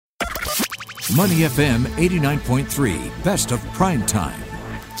Money FM 89.3, best of prime time.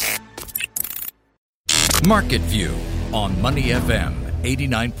 Market View on Money FM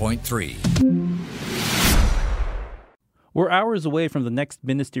 89.3. We're hours away from the next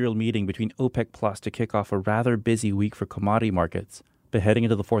ministerial meeting between OPEC Plus to kick off a rather busy week for commodity markets. But heading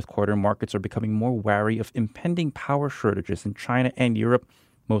into the fourth quarter, markets are becoming more wary of impending power shortages in China and Europe,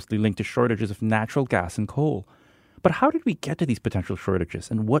 mostly linked to shortages of natural gas and coal. But how did we get to these potential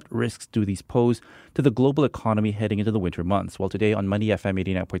shortages, and what risks do these pose to the global economy heading into the winter months? Well, today on Money FM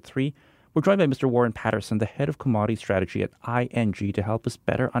 89.3, we're joined by Mr. Warren Patterson, the head of commodity strategy at ING, to help us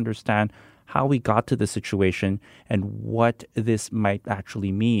better understand how we got to this situation and what this might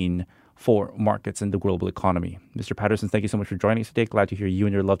actually mean for markets and the global economy. Mr. Patterson, thank you so much for joining us today. Glad to hear you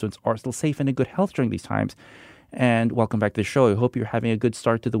and your loved ones are still safe and in good health during these times. And welcome back to the show. I hope you're having a good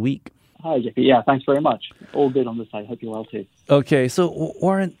start to the week. Hi, Jeffrey. Yeah, thanks very much. All good on this side. Hope you're well too. Okay, so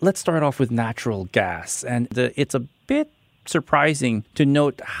Warren, let's start off with natural gas. And it's a bit surprising to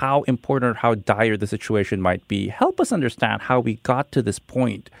note how important or how dire the situation might be. Help us understand how we got to this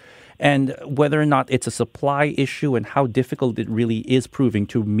point and whether or not it's a supply issue and how difficult it really is proving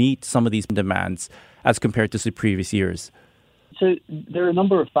to meet some of these demands as compared to the previous years. So there are a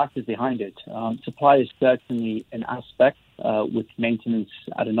number of factors behind it. Supply is certainly an aspect with maintenance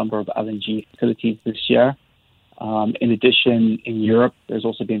at a number of LNG facilities this year. In addition, in Europe, there's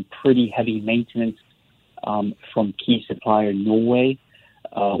also been pretty heavy maintenance from key supplier Norway,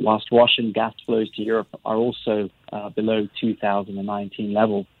 whilst Russian gas flows to Europe are also below 2019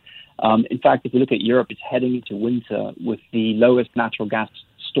 levels. In fact, if you look at Europe, it's heading into winter with the lowest natural gas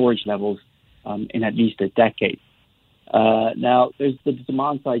storage levels in at least a decade. Now, there's the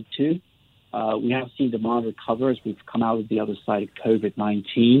demand side too. We have seen demand recover as we've come out of the other side of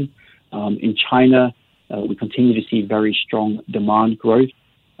COVID-19. In China, we continue to see very strong demand growth,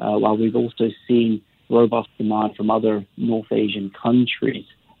 while we've also seen robust demand from other North Asian countries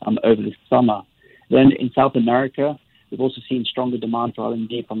over the summer. Then in South America, we've also seen stronger demand for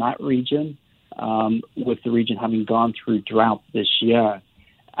LNG from that region, with the region having gone through drought this year.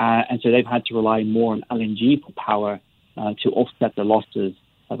 And so they've had to rely more on LNG for power to offset the losses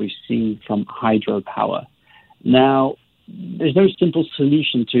that we've seen from hydropower. Now, there's no simple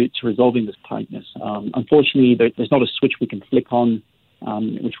solution to resolving this tightness. Unfortunately, there's not a switch we can flick on,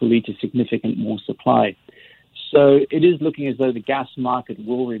 which will lead to significant more supply. So it is looking as though the gas market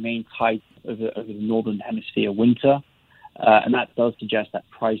will remain tight over the Northern Hemisphere winter, and that does suggest that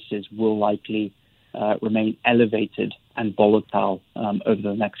prices will likely remain elevated and volatile over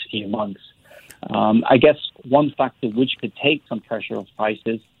the next few months. I guess one factor which could take some pressure off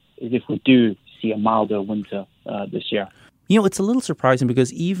prices is if we do see a milder winter this year. You know, it's a little surprising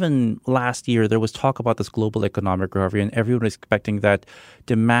because even last year there was talk about this global economic recovery and everyone was expecting that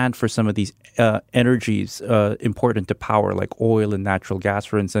demand for some of these energies important to power, like oil and natural gas,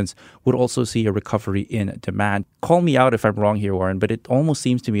 for instance, would also see a recovery in demand. Call me out if I'm wrong here, Warren, but it almost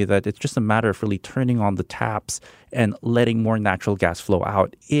seems to me that it's just a matter of really turning on the taps and letting more natural gas flow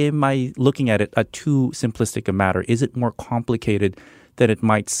out. Am I looking at it at too simplistic a matter? Is it more complicated than it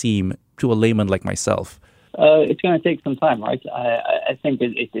might seem to a layman like myself? It's going to take some time, right? I think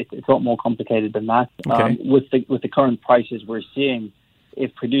it's a lot more complicated than that. Okay. With the current prices we're seeing,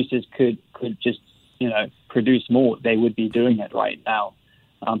 if producers could just produce more, they would be doing it right now.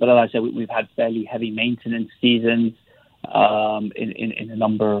 But as I said, we've had fairly heavy maintenance seasons in a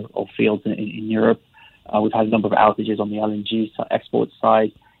number of fields in Europe. We've had a number of outages on the LNG export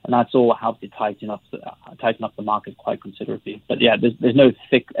side. And that's all helped to tighten up the market quite considerably. But yeah, there's no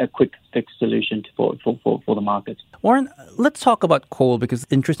quick fix solution for the market. Warren, let's talk about coal because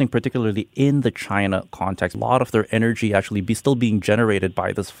it's interesting, particularly in the China context. A lot of their energy actually still being generated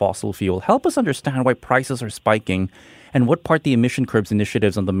by this fossil fuel. Help us understand why prices are spiking and what part the emission curbs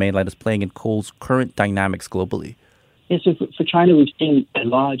initiatives on the mainland is playing in coal's current dynamics globally. Yeah, so for China, we've seen a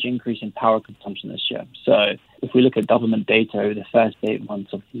large increase in power consumption this year. So if we look at government data over the first 8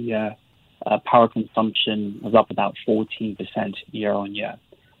 months of the year, power consumption was up about 14% year on year.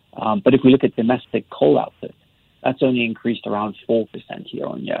 But if we look at domestic coal output, that's only increased around 4% year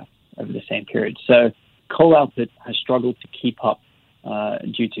on year over the same period. So coal output has struggled to keep up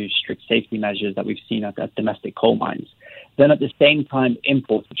due to strict safety measures that we've seen at domestic coal mines. Then at the same time,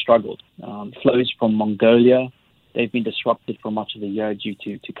 imports have struggled. Flows from Mongolia, they've been disrupted for much of the year due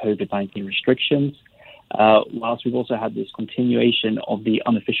to COVID-19 restrictions, whilst we've also had this continuation of the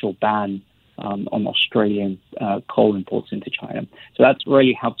unofficial ban on Australian coal imports into China. So that's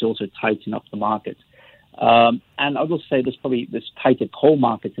really helped to also tighten up the market. And I will say this tighter coal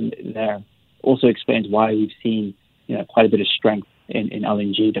market in there also explains why we've seen quite a bit of strength in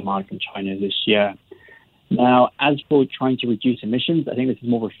LNG demand from China this year. Now, as for trying to reduce emissions, I think this is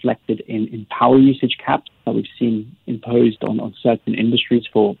more reflected in power usage caps that we've seen imposed on certain industries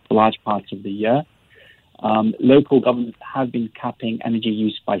for large parts of the year. Local governments have been capping energy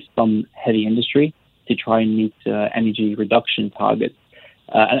use by some heavy industry to try and meet energy reduction targets.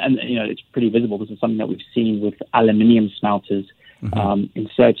 And it's pretty visible. This is something that we've seen with aluminium smelters in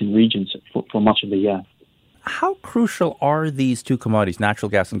certain regions for much of the year. How crucial are these two commodities, natural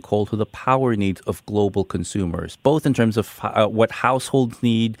gas and coal, to the power needs of global consumers, both in terms of what households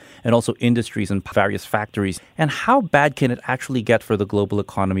need and also industries and various factories? And how bad can it actually get for the global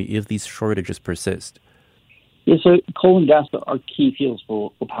economy if these shortages persist? Yeah, so coal and gas are key fuels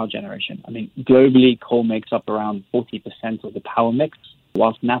for power generation. I mean, globally, coal makes up around 40% of the power mix,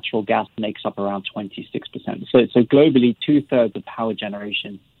 whilst natural gas makes up around 26%. So globally, 2/3 of power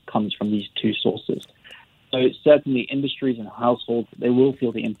generation comes from these two sources. So certainly industries and households, they will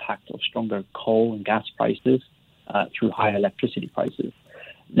feel the impact of stronger coal and gas prices through higher electricity prices.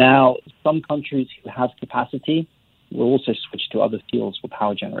 Now, some countries who have capacity will also switch to other fuels for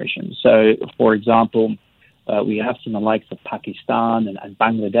power generation. So, for example, we have seen the likes of Pakistan and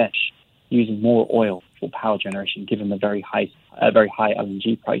Bangladesh using more oil for power generation, given the very high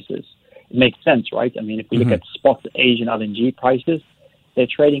LNG prices. It makes sense, right? I mean, if we look at spot Asian LNG prices, they're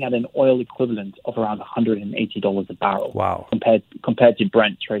trading at an oil equivalent of around $180 a barrel. Wow. Compared to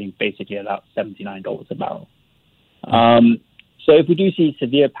Brent trading basically at about $79 a barrel. So if we do see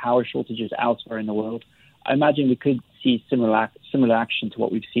severe power shortages elsewhere in the world, I imagine we could see similar action to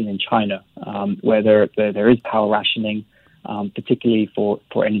what we've seen in China, where there is power rationing, particularly for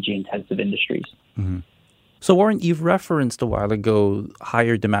energy-intensive industries. Mm-hmm. So, Warren, you've referenced a while ago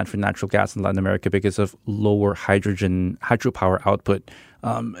higher demand for natural gas in Latin America because of lower hydropower output.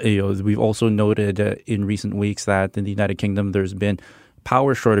 We've also noted in recent weeks that in the United Kingdom there's been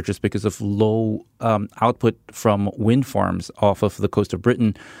power shortages because of low output from wind farms off of the coast of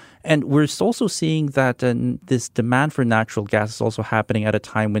Britain. And we're also seeing that this demand for natural gas is also happening at a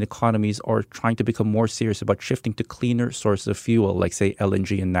time when economies are trying to become more serious about shifting to cleaner sources of fuel, like, say,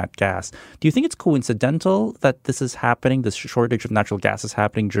 LNG and nat gas. Do you think it's coincidental that this is happening, this shortage of natural gas is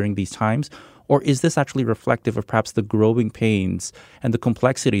happening during these times? Or is this actually reflective of perhaps the growing pains and the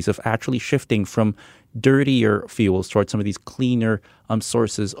complexities of actually shifting from dirtier fuels towards some of these cleaner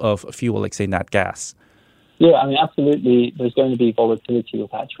sources of fuel, like, say, nat gas? Yeah, I mean, absolutely. There's going to be volatility with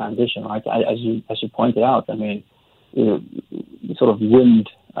that transition, right? As you pointed out, I mean, sort of wind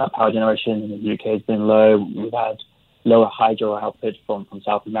power generation in the UK has been low. We've had lower hydro output from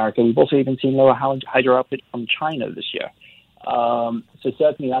South America. We've also even seen lower hydro output from China this year. So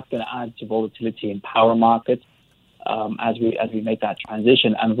certainly that's going to add to volatility in power markets as we make that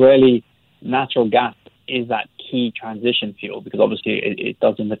transition. And really, natural gas is that key transition fuel because obviously it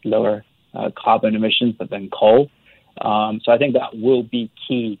does emit lower carbon emissions than coal. So I think that will be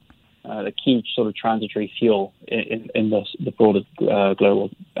the key sort of transitory fuel in the broader global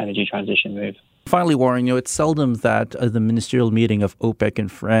energy transition move. Finally, Warren, it's seldom that the ministerial meeting of OPEC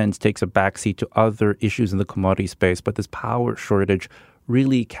and friends takes a backseat to other issues in the commodity space, but this power shortage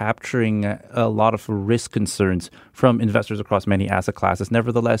really capturing a lot of risk concerns from investors across many asset classes.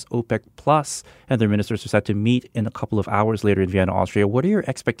 Nevertheless, OPEC Plus and their ministers are set to meet in a couple of hours later in Vienna, Austria. What are your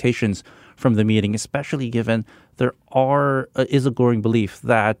expectations from the meeting, especially given there is a growing belief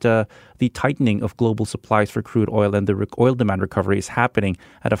that the tightening of global supplies for crude oil and the oil demand recovery is happening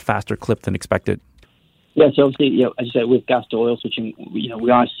at a faster clip than expected? Yeah, so obviously, as you said, with gas to oil switching, we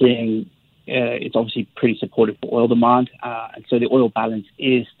are seeing it's obviously pretty supportive for oil demand. And so the oil balance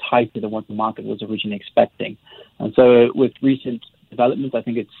is tighter than what the market was originally expecting. And so with recent developments, I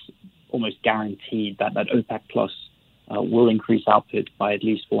think it's almost guaranteed that OPEC Plus will increase output by at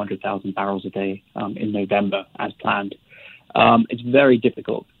least 400,000 barrels a day in November as planned. It's very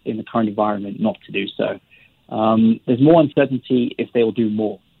difficult in the current environment not to do so. There's more uncertainty if they will do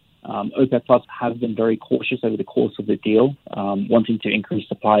more. OPEC Plus has been very cautious over the course of the deal, wanting to increase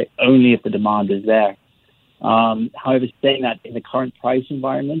supply only if the demand is there. However, saying that in the current price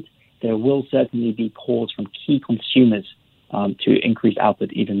environment, there will certainly be calls from key consumers to increase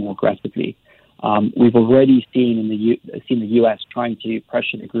output even more aggressively. We've already seen the U.S. trying to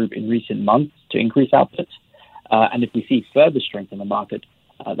pressure the group in recent months to increase output. And if we see further strength in the market,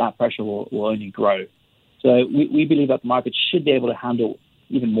 that pressure will only grow. So we believe that the market should be able to handle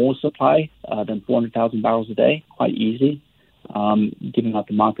even more supply than 400,000 barrels a day, quite easy, given that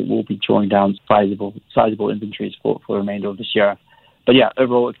the market will be drawing down sizable inventories for the remainder of this year. But yeah,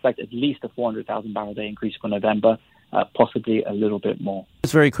 overall, expect at least a 400,000 barrel a day increase for November, possibly a little bit more.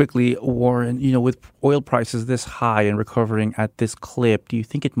 Just very quickly, Warren, with oil prices this high and recovering at this clip, do you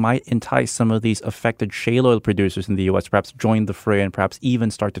think it might entice some of these affected shale oil producers in the U.S. perhaps join the fray and perhaps even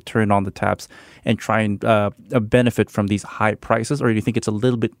start to turn on the taps and try and benefit from these high prices? Or do you think it's a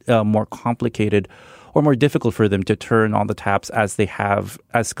little bit more complicated or more difficult for them to turn on the taps as they have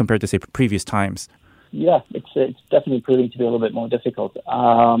as compared to, say, previous times? Yeah, it's definitely proving to be a little bit more difficult.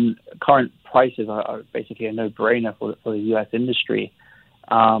 Current prices are basically a no-brainer for the U.S. industry,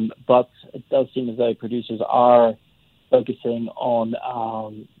 but it does seem as though producers are focusing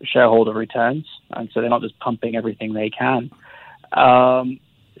on shareholder returns, and so they're not just pumping everything they can.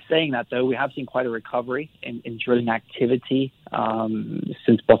 Saying that, though, we have seen quite a recovery in drilling activity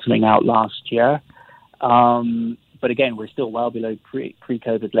since bottoming out last year. But again, we're still well below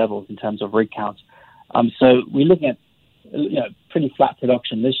pre-COVID levels in terms of rig counts. So we're looking at pretty flat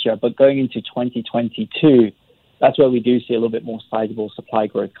production this year, but going into 2022, that's where we do see a little bit more sizable supply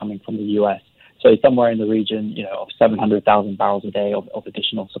growth coming from the U.S. So somewhere in the region, of 700,000 barrels a day of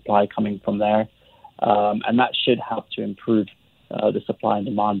additional supply coming from there, and that should help to improve the supply and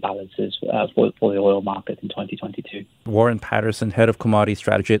demand balances for the oil market in 2022. Warren Patterson, Head of Commodity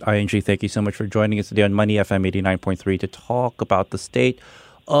Strategy at ING, thank you so much for joining us today on Money FM 89.3 to talk about the state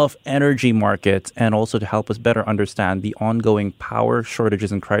of energy markets and also to help us better understand the ongoing power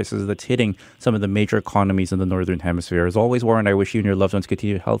shortages and crisis that's hitting some of the major economies in the Northern Hemisphere. As always, Warren, I wish you and your loved ones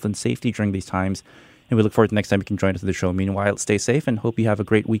continued health and safety during these times, and we look forward to next time you can join us on the show. Meanwhile, stay safe and hope you have a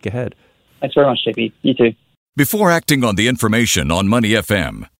great week ahead. Thanks very much, JP. You too. Before acting on the information on Money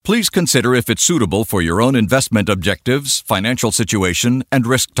FM, please consider if it's suitable for your own investment objectives, financial situation, and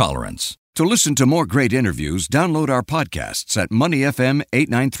risk tolerance. To listen to more great interviews, download our podcasts at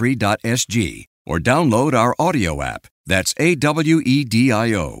moneyfm893.sg or download our audio app. That's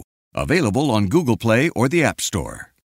AWEDIO. Available on Google Play or the App Store.